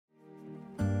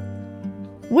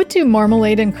What do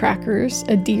marmalade and crackers,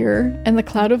 a deer, and the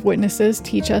cloud of witnesses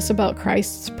teach us about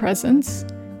Christ's presence?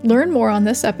 Learn more on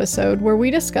this episode where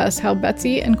we discuss how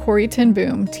Betsy and Corrie ten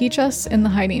Boom teach us in The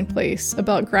Hiding Place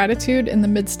about gratitude in the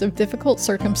midst of difficult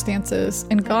circumstances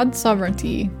and God's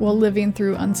sovereignty while living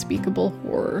through unspeakable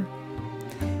horror.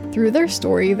 Through their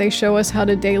story, they show us how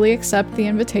to daily accept the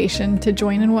invitation to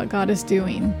join in what God is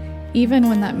doing, even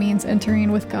when that means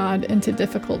entering with God into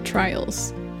difficult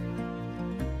trials.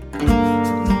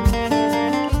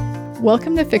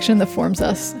 Welcome to Fiction That Forms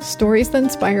Us, stories that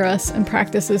inspire us and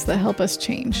practices that help us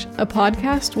change, a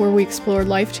podcast where we explore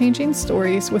life-changing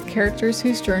stories with characters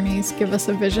whose journeys give us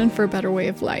a vision for a better way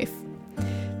of life.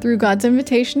 Through God's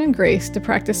invitation and grace to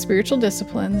practice spiritual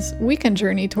disciplines, we can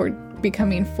journey toward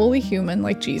becoming fully human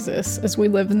like Jesus as we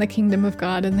live in the kingdom of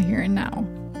God in the here and now.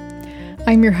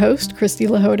 I'm your host, Christy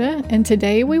Lahoda, and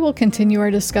today we will continue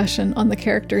our discussion on the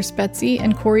characters Betsy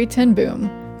and Corrie ten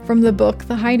Boom, from the book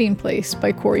The Hiding Place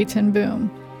by Corrie ten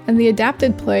Boom, and the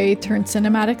adapted play turned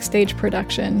cinematic stage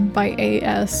production by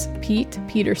A.S. Pete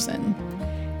Peterson.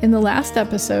 In the last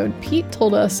episode, Pete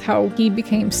told us how he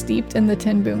became steeped in the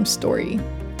ten Boom story.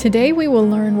 Today we will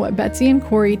learn what Betsy and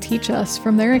Corrie teach us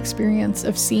from their experience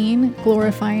of seeing,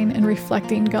 glorifying, and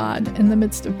reflecting God in the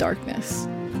midst of darkness.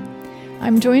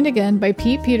 I'm joined again by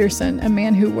Pete Peterson, a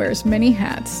man who wears many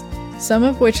hats, some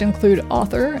of which include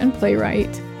author and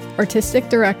playwright, artistic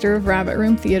director of Rabbit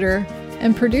Room Theater,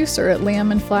 and producer at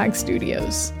Lamb and Flag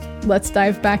Studios. Let's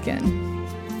dive back in.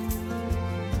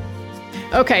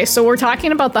 Okay, so we're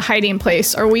talking about The Hiding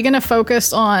Place. Are we going to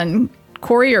focus on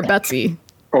Corrie or Betsy?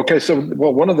 Okay, so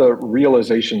one of the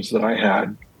realizations that I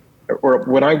had, or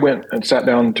when I went and sat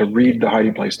down to read The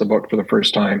Hiding Place, the book, for the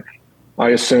first time, I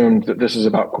assumed that this is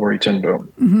about Corrie ten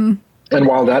Boom. Mm-hmm. And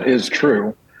while that is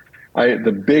true,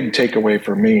 the big takeaway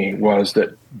for me was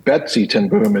that Betsy ten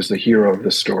Boom is the hero of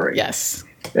the story. Yes.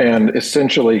 And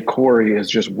essentially, Corrie is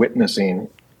just witnessing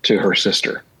to her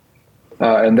sister.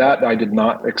 And that I did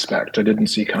not expect. I didn't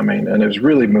see coming. And it was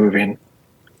really moving.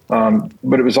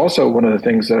 But it was also one of the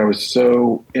things that I was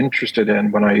so interested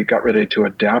in when I got ready to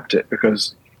adapt it,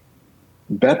 because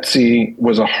Betsy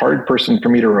was a hard person for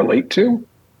me to relate to.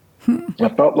 I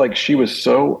felt like she was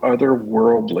so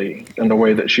otherworldly in the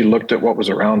way that she looked at what was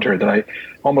around her that I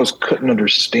almost couldn't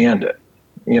understand it.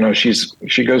 You know,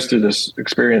 she goes through this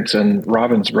experience in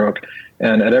Ravensbrück,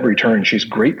 and at every turn she's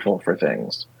grateful for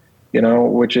things, you know,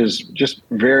 which is just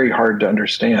very hard to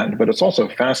understand, but it's also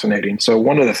fascinating. So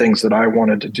one of the things that I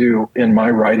wanted to do in my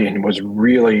writing was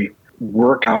really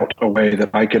work out a way that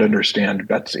I could understand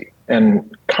Betsy,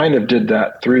 and kind of did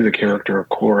that through the character of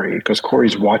Corrie, because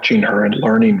Corrie's watching her and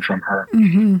learning from her.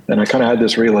 Mm-hmm. And I kind of had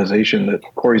this realization that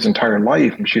Corrie's entire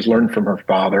life, she's learned from her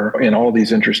father in all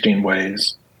these interesting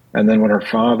ways. And then when her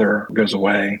father goes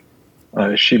away,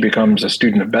 she becomes a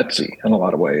student of Betsy in a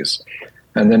lot of ways.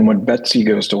 And then when Betsy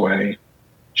goes away,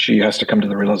 she has to come to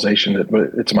the realization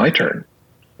that it's my turn.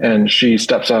 And she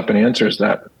steps up and answers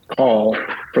that call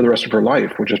for the rest of her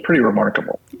life, which is pretty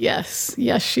remarkable. Yes,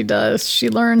 she does. She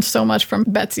learned so much from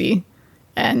Betsy,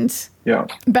 and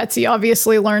Betsy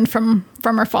obviously learned from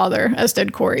her father, as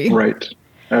did Corrie. Right,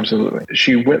 absolutely.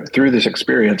 She went through this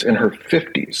experience in her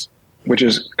 50s, which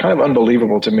is kind of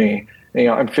unbelievable to me. You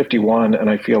know, I'm 51, and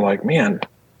I feel like, man,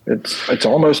 it's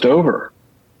almost over.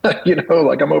 You know,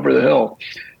 like I'm over the hill.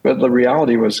 But the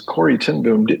reality was Corrie ten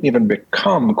Boom didn't even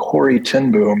become Corrie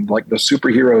ten Boom, like the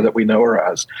superhero that we know her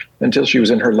as, until she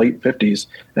was in her late 50s.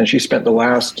 And she spent the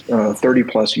last 30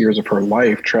 plus years of her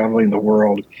life traveling the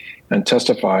world and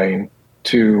testifying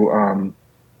to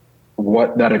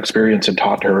what that experience had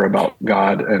taught her about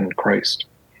God and Christ,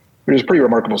 which is a pretty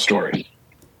remarkable story.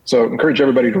 So encourage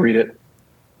everybody to read it.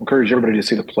 Encourage everybody to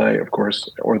see the play, of course,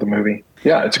 or the movie.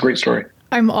 Yeah, it's a great story.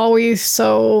 I'm always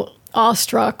so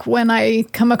awestruck when I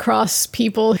come across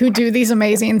people who do these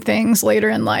amazing things later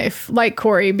in life, like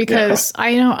Corrie, because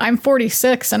I know I'm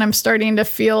 46 and I'm starting to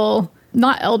feel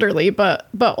not elderly, but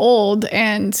old,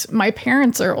 and my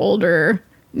parents are older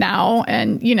now.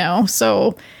 And, you know,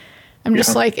 so I'm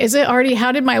just like, is it already,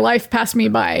 how did my life pass me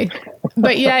by?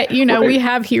 But yet, you know, we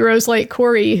have heroes like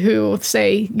Corrie who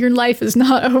say your life is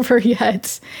not over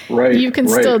yet. Right. You can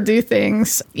still do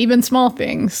things, even small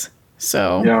things.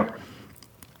 So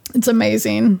it's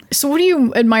amazing. So what do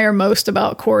you admire most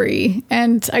about Corrie?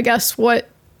 And I guess what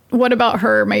about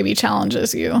her maybe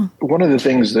challenges you? One of the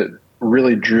things that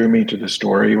really drew me to the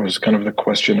story was kind of the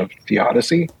question of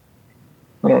theodicy.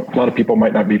 A lot of people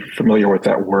might not be familiar with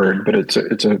that word, but it's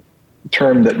a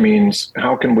term that means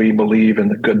how can we believe in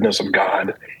the goodness of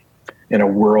God in a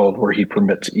world where he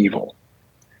permits evil?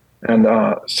 And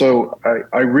so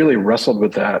I really wrestled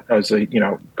with that as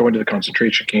going to the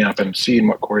concentration camp and seeing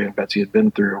what Corey and Betsy had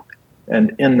been through.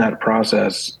 And in that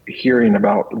process, hearing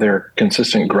about their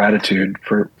consistent gratitude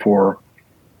for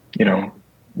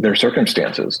their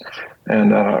circumstances.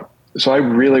 And so I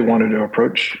really wanted to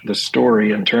approach the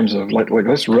story in terms of like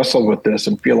let's wrestle with this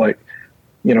and feel like,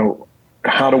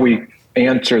 how do we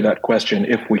answer that question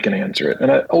if we can answer it?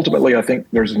 And ultimately, I think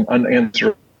there's an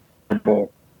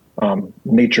unanswerable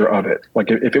nature of it.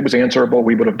 Like if it was answerable,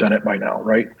 we would have done it by now,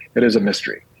 right? It is a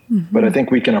mystery. Mm-hmm. But I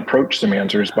think we can approach some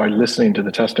answers by listening to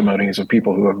the testimonies of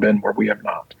people who have been where we have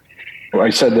not. I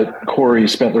said that Corey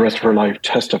spent the rest of her life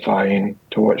testifying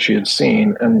to what she had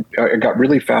seen. And I got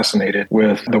really fascinated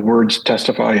with the words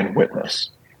testify and witness.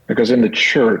 Because in the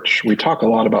church, we talk a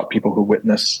lot about people who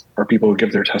witness or people who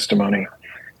give their testimony.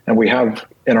 And we have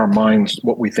in our minds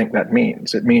what we think that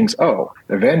means. It means,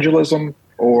 evangelism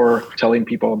or telling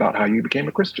people about how you became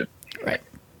a Christian. Right.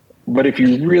 But if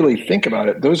you really think about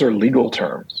it, those are legal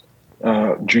terms,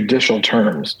 judicial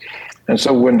terms. And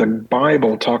so when the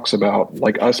Bible talks about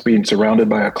like us being surrounded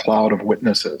by a cloud of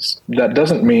witnesses, that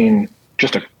doesn't mean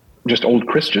just old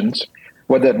Christians.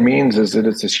 What that means is that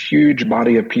it's this huge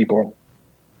body of people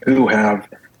who have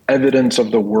evidence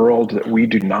of the world that we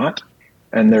do not,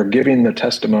 and they're giving the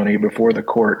testimony before the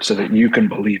court so that you can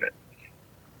believe it.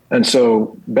 And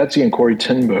so Betsy and Corey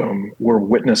ten Boom were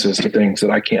witnesses to things that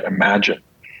I can't imagine.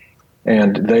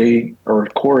 And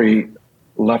Corey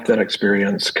left that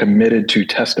experience committed to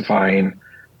testifying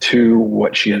to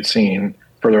what she had seen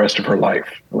for the rest of her life.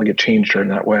 Like it changed her in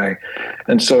that way.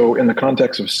 And so in the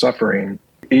context of suffering,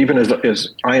 even as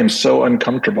I am so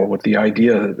uncomfortable with the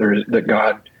idea that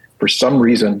God, for some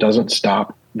reason, doesn't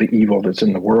stop the evil that's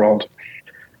in the world.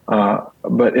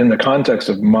 But in the context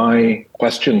of my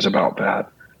questions about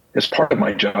that, it's part of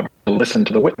my job to listen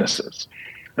to the witnesses.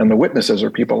 And the witnesses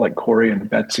are people like Corey and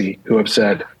Betsy who have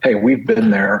said, hey, we've been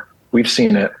there, we've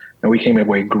seen it, and we came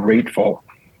away grateful.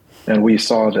 And we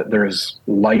saw that there is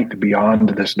light beyond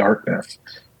this darkness,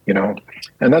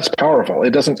 and that's powerful. It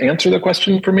doesn't answer the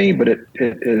question for me, but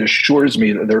it assures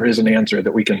me that there is an answer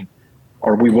that we can,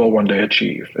 or we will one day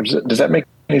achieve. Does that make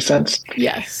any sense?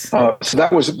 Yes. So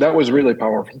that was really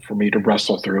powerful for me to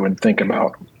wrestle through and think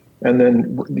about. And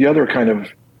then the other kind of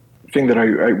thing that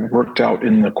I worked out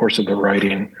in the course of the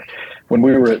writing, when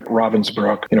we were at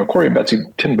Ravensbrück, Corey and Betsy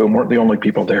ten Boom weren't the only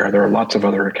people there. There are lots of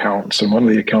other accounts. And one of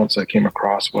the accounts I came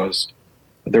across was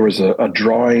there was a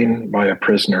drawing by a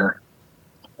prisoner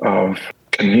of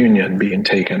communion being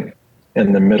taken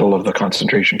in the middle of the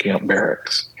concentration camp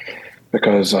barracks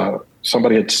because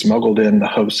somebody had smuggled in the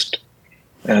host,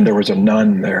 and there was a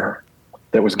nun there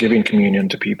that was giving communion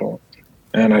to people.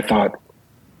 And I thought,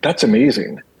 that's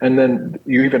amazing. And then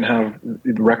you even have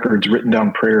records, written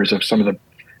down prayers of some of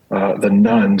the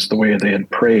nuns, the way they had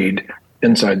prayed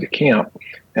inside the camp.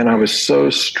 And I was so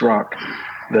struck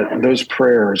that those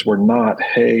prayers were not,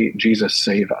 hey, Jesus,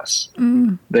 save us.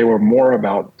 Mm. They were more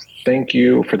about, thank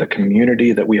you for the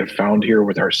community that we have found here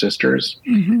with our sisters.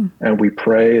 Mm-hmm. And we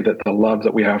pray that the love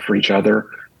that we have for each other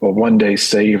will one day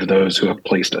save those who have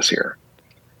placed us here.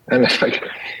 And it's like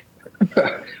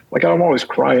I'm always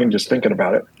crying just thinking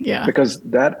about it. Yeah. Because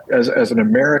that, as an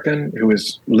American who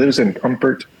lives in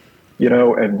comfort,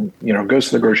 and goes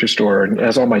to the grocery store and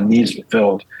has all my needs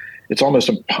fulfilled, it's almost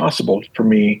impossible for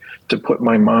me to put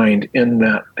my mind in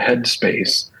that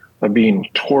headspace of being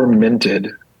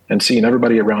tormented and seeing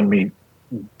everybody around me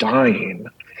dying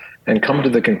and come to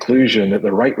the conclusion that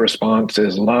the right response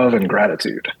is love and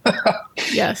gratitude.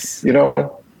 Yes.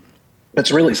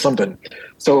 It's really something.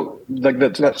 So like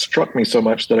that struck me so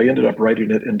much that I ended up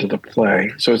writing it into the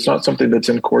play. So it's not something that's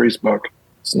in Corey's book.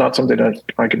 It's not something that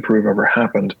I can prove ever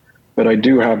happened, but I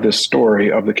do have this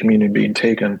story of the communion being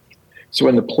taken. So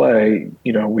in the play,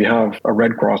 we have a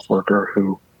Red Cross worker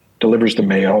who delivers the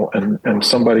mail, and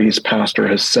somebody's pastor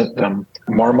has sent them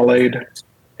marmalade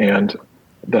and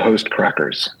the host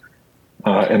crackers.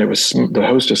 And it was the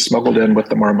host is smuggled in with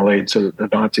the marmalade so that the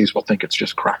Nazis will think it's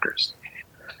just crackers.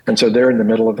 And so they're in the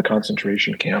middle of the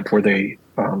concentration camp where they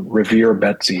revere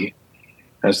Betsy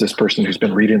as this person who's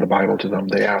been reading the Bible to them.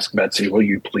 They ask Betsy, will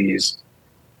you please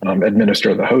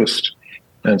administer the host?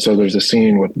 And so there's a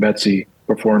scene with Betsy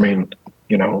performing,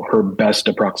 her best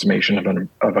approximation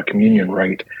of a communion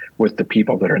rite with the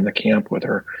people that are in the camp with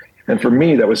her. And for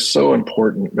me, that was so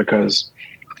important because,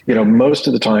 most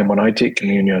of the time when I take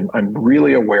communion, I'm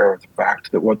really aware of the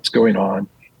fact that what's going on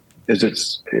is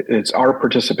it's our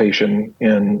participation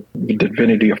in the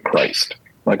divinity of Christ.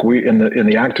 Like we in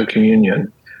the act of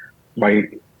communion, by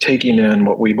taking in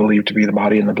what we believe to be the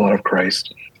body and the blood of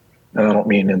Christ, and I don't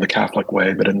mean in the Catholic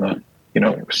way, but in the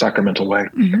sacramental way,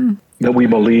 that we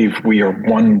believe we are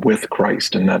one with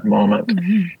Christ in that moment.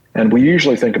 And we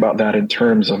usually think about that in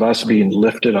terms of us being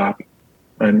lifted up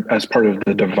and as part of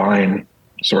the divine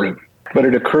sort of. But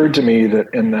it occurred to me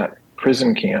that in that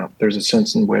prison camp, there's a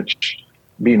sense in which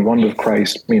being one with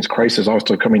Christ means Christ is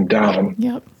also coming down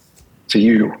to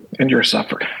you in your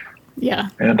suffering. Yeah.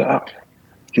 And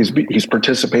he's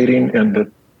participating in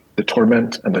the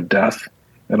torment and the death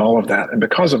and all of that. And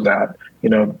because of that,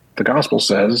 the gospel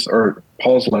says, or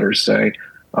Paul's letters say,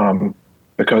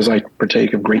 because I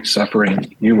partake of great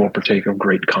suffering, you will partake of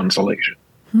great consolation.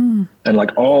 And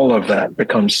like all of that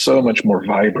becomes so much more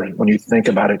vibrant when you think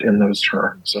about it in those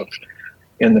terms of,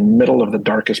 in the middle of the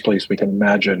darkest place we can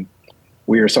imagine,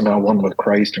 we are somehow one with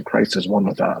Christ and Christ is one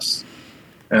with us.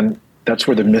 And that's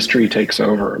where the mystery takes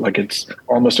over. Like, it's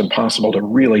almost impossible to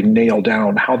really nail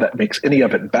down how that makes any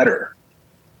of it better.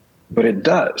 But it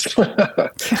does.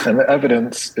 And the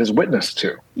evidence is witnessed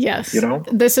to. Yes.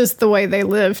 This is the way they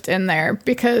lived in there,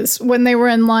 because when they were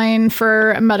in line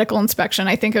for a medical inspection,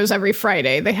 I think it was every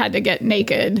Friday, they had to get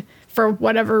naked for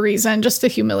whatever reason, just to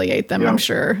humiliate them, I'm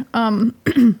sure.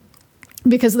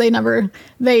 Because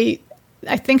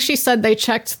I think she said they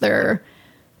checked their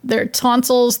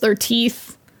tonsils, their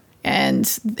teeth,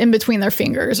 and in between their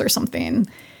fingers or something.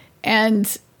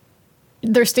 And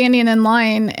they're standing in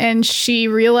line, and she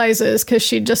realizes, because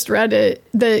she just read it,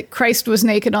 that Christ was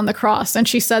naked on the cross. And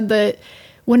she said that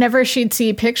whenever she'd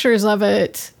see pictures of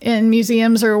it in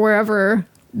museums or wherever,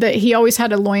 that he always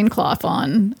had a loincloth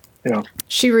on. Yeah.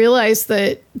 She realized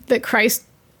that Christ,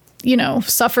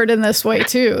 suffered in this way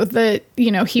too, that,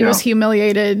 he was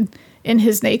humiliated in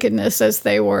his nakedness as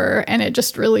they were. And it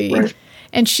just really... Right.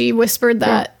 And she whispered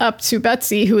that up to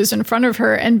Betsy, who was in front of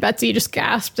her, and Betsy just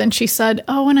gasped, and she said,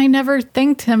 "Oh, and I never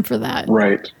thanked him for that."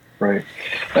 Right.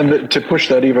 And to push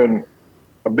that even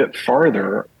a bit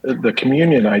farther, the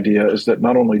communion idea is that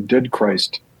not only did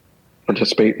Christ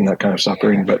participate in that kind of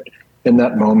suffering, but in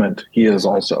that moment, he is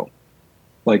also.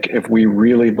 Like, if we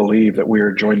really believe that we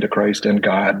are joined to Christ and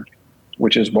God,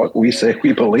 which is what we say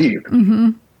we believe,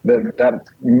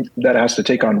 that has to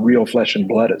take on real flesh and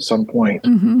blood at some point.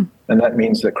 And that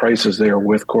means that Christ is there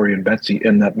with Corey and Betsy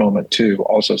in that moment too,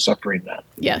 also suffering that.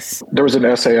 Yes. There was an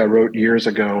essay I wrote years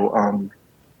ago.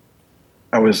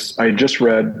 I had just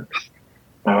read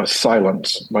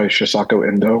Silence by Shisako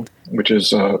Endo, which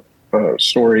is a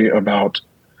story about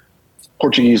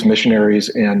Portuguese missionaries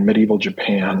in medieval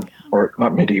Japan, or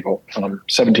not medieval,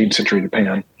 17th century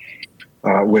Japan,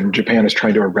 when Japan is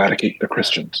trying to eradicate the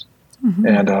Christians.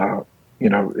 And,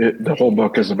 the whole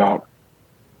book is about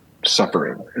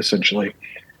suffering, essentially.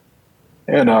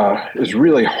 And is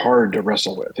really hard to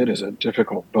wrestle with. It is a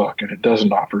difficult book, and it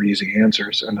doesn't offer easy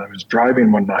answers. And I was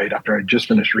driving one night after I just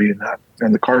finished reading that,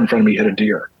 and the car in front of me hit a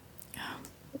deer.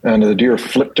 And the deer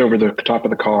flipped over the top of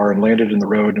the car and landed in the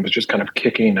road, and was just kind of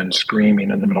kicking and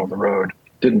screaming in the middle of the road.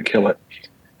 Didn't kill it.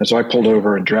 And so I pulled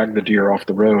over and dragged the deer off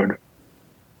the road.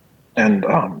 And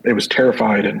it was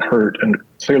terrified and hurt and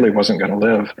clearly wasn't going to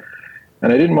live.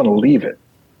 And I didn't want to leave it.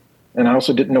 And I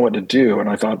also didn't know what to do. And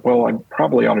I thought, well, I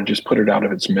probably ought to just put it out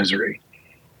of its misery.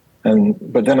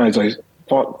 But then as I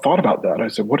thought about that, I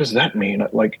said, what does that mean?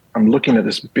 Like, I'm looking at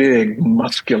this big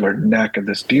muscular neck of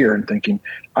this deer and thinking,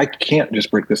 I can't just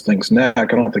break this thing's neck. I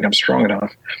don't think I'm strong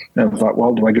enough. And I thought,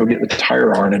 well, do I go get the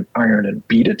tire iron and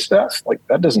beat its death? Like,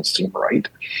 that doesn't seem right.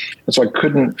 And so I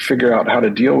couldn't figure out how to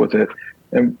deal with it.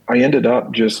 And I ended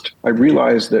up I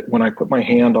realized that when I put my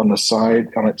hand on the side,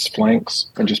 on its flanks,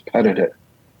 and just petted it,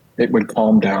 it would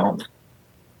calm down.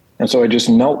 And so I just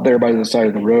knelt there by the side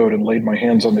of the road and laid my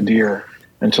hands on the deer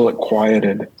until it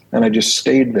quieted. And I just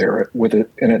stayed there with it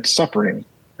in its suffering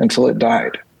until it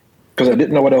died, because I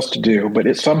didn't know what else to do. But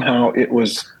it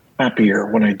was happier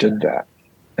when I did that.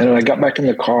 And when I got back in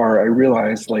the car, I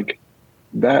realized, like,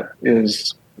 that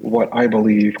is what I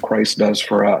believe Christ does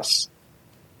for us.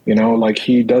 Like,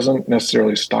 he doesn't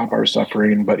necessarily stop our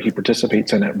suffering, but he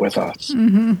participates in it with us.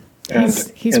 And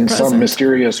he's in present. some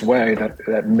mysterious way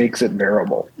that makes it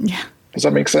bearable. Yeah. Does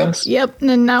that make sense? Yep.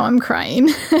 And now I'm crying.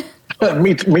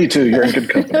 Me too. You're in good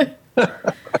company.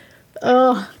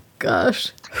 Oh,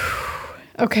 gosh.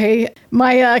 Okay.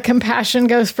 My compassion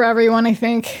goes for everyone, I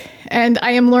think. And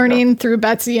I am learning through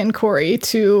Betsy and Corey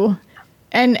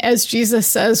and as Jesus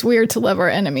says, we are to love our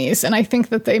enemies. And I think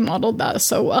that they modeled that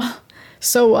so well.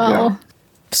 Yeah.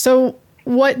 So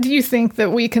what do you think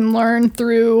that we can learn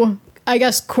through, I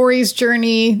guess, Corey's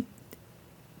journey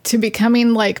to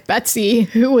becoming like Betsy,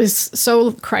 who was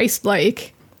so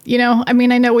Christ-like? I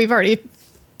mean, I know we've already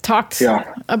talked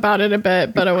about it a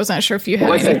bit, but I wasn't sure if you had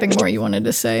anything more you wanted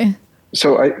to say.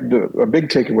 A big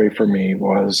takeaway for me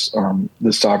was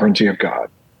the sovereignty of God.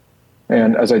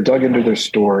 And as I dug into their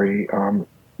story,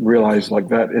 realized like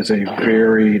that is a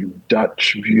very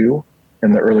Dutch view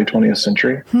in the early 20th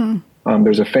century.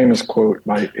 There's a famous quote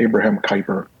by Abraham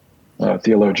Kuyper, a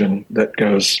theologian, that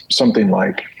goes something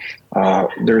like,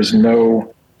 there's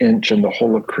no inch in the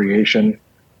whole of creation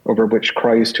over which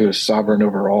Christ, who is sovereign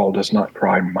over all, does not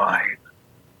cry mine.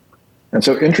 And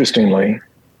so interestingly,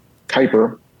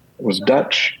 Kuyper was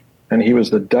Dutch, and he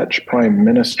was the Dutch prime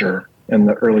minister in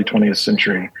the early 20th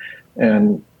century.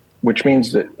 And which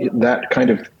means that that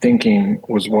kind of thinking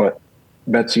was what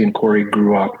Betsy and Corrie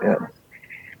grew up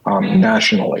in,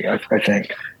 nationally, I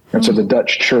think. And so the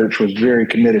Dutch church was very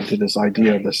committed to this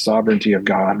idea of the sovereignty of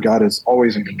God. God is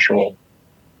always in control,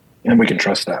 and we can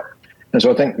trust that. And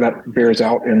so I think that bears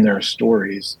out in their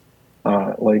stories.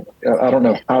 I don't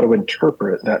know how to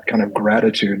interpret that kind of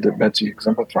gratitude that Betsy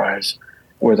exemplifies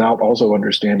without also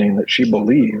understanding that she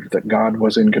believed that God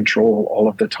was in control all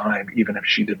of the time, even if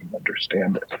she didn't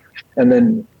understand it. And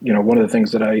then, one of the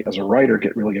things that I, as a writer,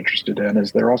 get really interested in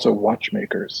is they're also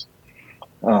watchmakers.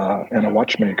 And a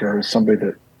watchmaker is somebody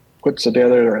that puts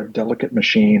together a delicate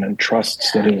machine and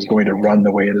trusts that it is going to run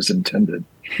the way it is intended.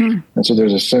 And so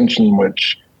there's a sense in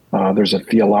which there's a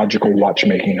theological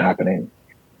watchmaking happening,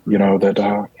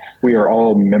 that we are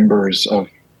all members of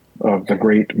the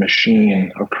great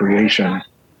machine of creation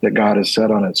that God has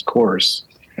set on its course.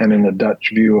 And in the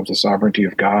Dutch view of the sovereignty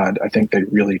of God, I think they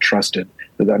really trusted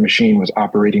that machine was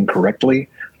operating correctly,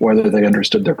 whether they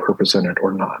understood their purpose in it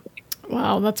or not.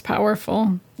 Wow, that's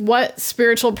powerful. What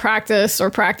spiritual practice or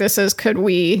practices could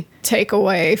we take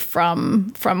away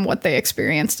from what they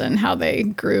experienced and how they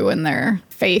grew in their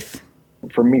faith?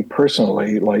 For me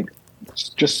personally,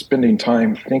 just spending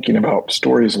time thinking about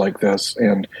stories like this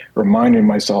and reminding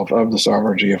myself of the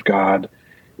sovereignty of God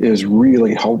is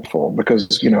really helpful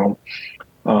because,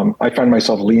 I find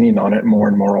myself leaning on it more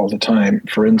and more all the time.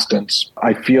 For instance,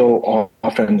 I feel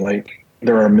often like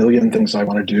there are a million things I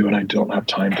want to do and I don't have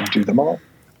time to do them all.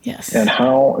 Yes. And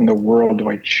how in the world do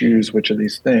I choose which of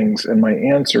these things? And my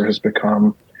answer has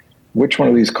become, which one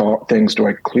of these things do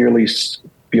I clearly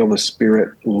feel the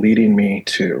Spirit leading me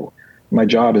to? My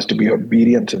job is to be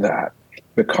obedient to that,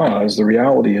 because the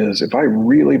reality is if I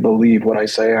really believe what I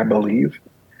say I believe,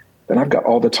 then I've got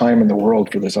all the time in the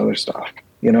world for this other stuff,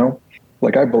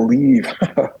 I believe,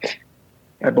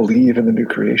 I believe in the new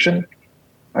creation.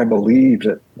 I believe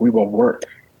that we will work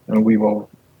and we will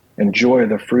enjoy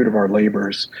the fruit of our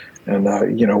labors. And,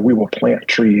 we will plant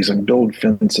trees and build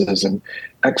fences and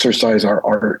exercise our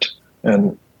art.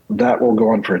 And that will go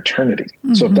on for eternity.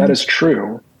 Mm-hmm. So if that is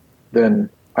true, then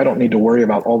I don't need to worry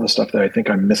about all the stuff that I think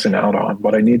I'm missing out on.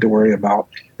 What I need to worry about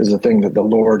is the thing that the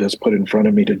Lord has put in front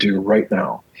of me to do right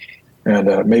now.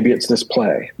 And maybe it's this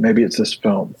play, maybe it's this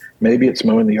film, maybe it's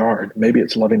mowing the yard, maybe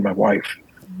it's loving my wife,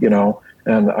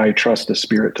 and I trust the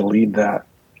Spirit to lead that.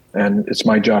 And it's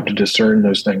my job to discern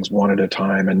those things one at a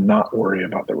time and not worry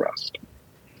about the rest.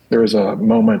 There is a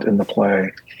moment in the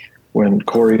play when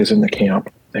Corrie is in the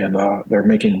camp and they're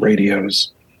making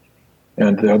radios.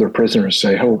 And the other prisoners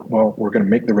say, oh, well, we're going to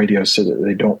make the radios so that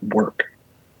they don't work.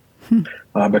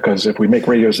 Because if we make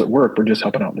radios that work, we're just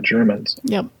helping out the Germans.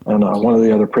 Yep. And one of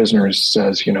the other prisoners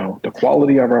says, the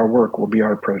quality of our work will be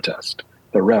our protest.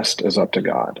 The rest is up to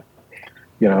God.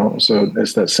 So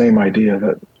it's that same idea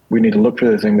that we need to look for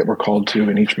the thing that we're called to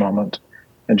in each moment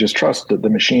and just trust that the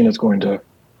machine is going to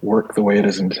work the way it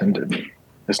is intended.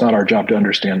 It's not our job to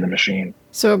understand the machine.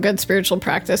 So a good spiritual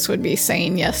practice would be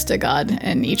saying yes to God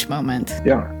in each moment.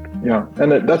 Yeah.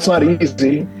 And that's not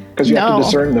easy because you have to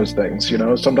discern those things.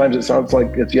 Sometimes it sounds like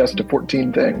it's yes to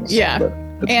 14 things. Yeah.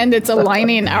 And it's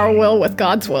aligning our will with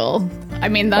God's will. I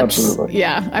mean, that's, absolutely.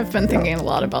 Yeah, I've been thinking a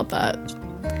lot about that.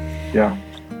 Yeah.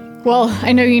 Well,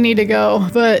 I know you need to go,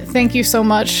 but thank you so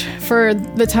much for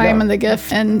the time and the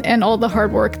gift and all the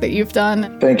hard work that you've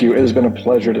done. Thank you. It has been a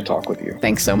pleasure to talk with you.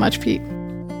 Thanks so much, Pete.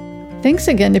 Thanks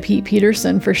again to Pete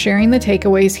Peterson for sharing the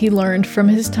takeaways he learned from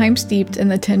his time steeped in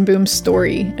the Ten Booms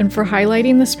story and for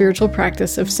highlighting the spiritual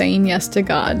practice of saying yes to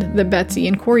God that Betsy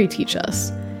and Corrie teach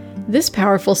us. This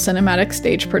powerful cinematic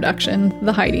stage production,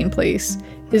 The Hiding Place,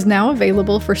 is now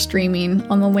available for streaming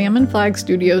on the Lamb and Flag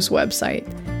Studios website,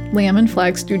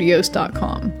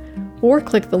 lambandflagstudios.com, or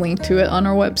click the link to it on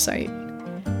our website.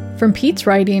 From Pete's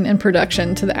writing and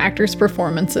production to the actors'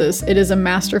 performances, it is a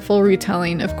masterful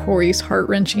retelling of Corrie's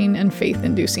heart-wrenching and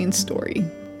faith-inducing story.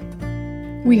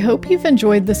 We hope you've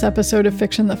enjoyed this episode of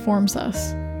Fiction That Forms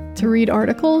Us. To read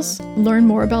articles, learn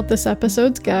more about this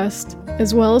episode's guest,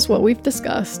 as well as what we've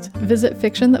discussed, visit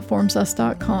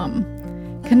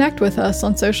fictionthatformsus.com. Connect with us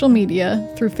on social media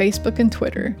through Facebook and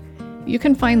Twitter. You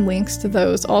can find links to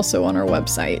those also on our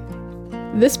website.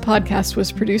 This podcast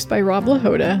was produced by Rob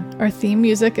Lahoda. Our theme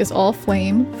music is All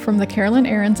Flame from the Carolyn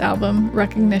Aarons album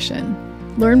Recognition.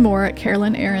 Learn more at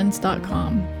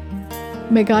carolynaaarons.com.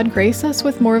 May God grace us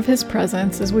with more of His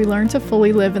presence as we learn to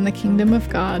fully live in the kingdom of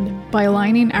God by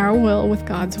aligning our will with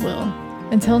God's will.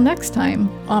 Until next time,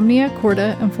 Omnia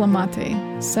Corda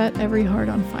Inflammate, set every heart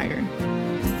on fire.